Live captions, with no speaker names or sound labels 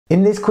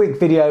In this quick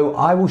video,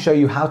 I will show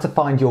you how to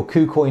find your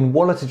Kucoin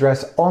wallet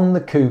address on the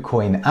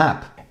Kucoin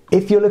app.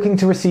 If you're looking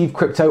to receive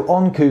crypto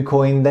on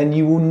Kucoin, then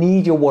you will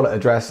need your wallet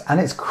address, and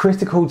it's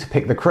critical to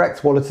pick the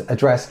correct wallet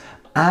address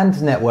and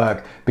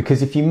network,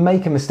 because if you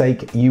make a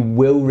mistake, you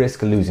will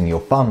risk losing your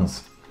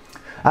funds.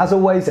 As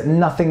always,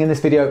 nothing in this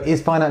video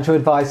is financial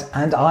advice,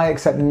 and I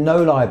accept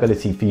no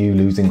liability for you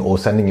losing or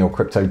sending your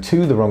crypto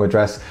to the wrong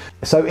address.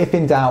 So if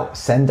in doubt,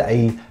 send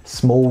a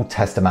small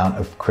test amount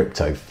of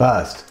crypto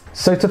first.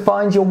 So to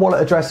find your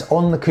wallet address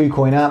on the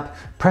Kucoin app,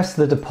 press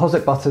the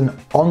deposit button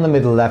on the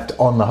middle left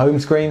on the home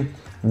screen.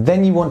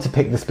 Then you want to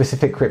pick the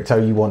specific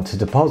crypto you want to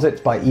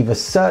deposit by either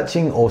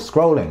searching or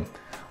scrolling.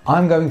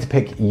 I'm going to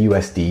pick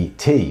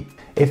USDT.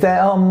 If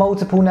there are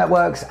multiple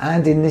networks,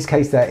 and in this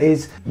case there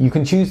is, you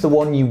can choose the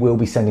one you will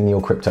be sending your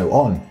crypto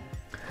on.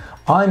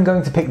 I'm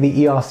going to pick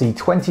the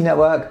ERC20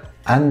 network,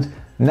 and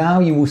now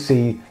you will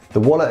see the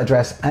wallet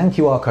address and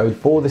QR code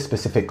for this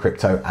specific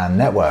crypto and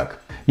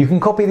network. You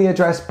can copy the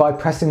address by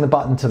pressing the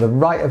button to the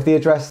right of the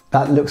address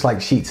that looks like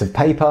sheets of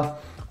paper,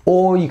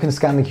 or you can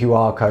scan the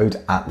QR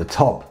code at the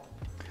top.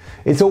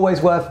 It's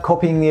always worth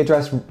copying the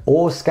address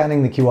or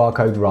scanning the QR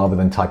code rather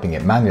than typing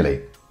it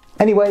manually.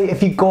 Anyway,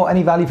 if you got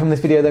any value from this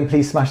video, then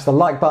please smash the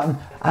like button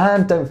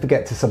and don't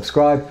forget to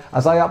subscribe,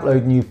 as I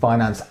upload new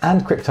finance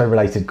and crypto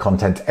related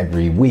content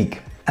every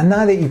week. And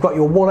now that you've got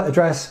your wallet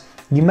address,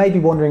 you may be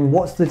wondering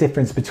what's the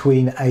difference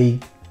between a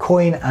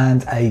coin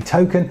and a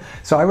token,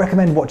 so I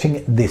recommend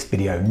watching this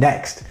video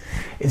next.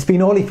 It's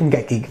been Ollie from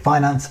Get Geek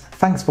Finance.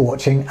 Thanks for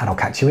watching, and I'll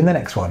catch you in the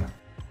next one.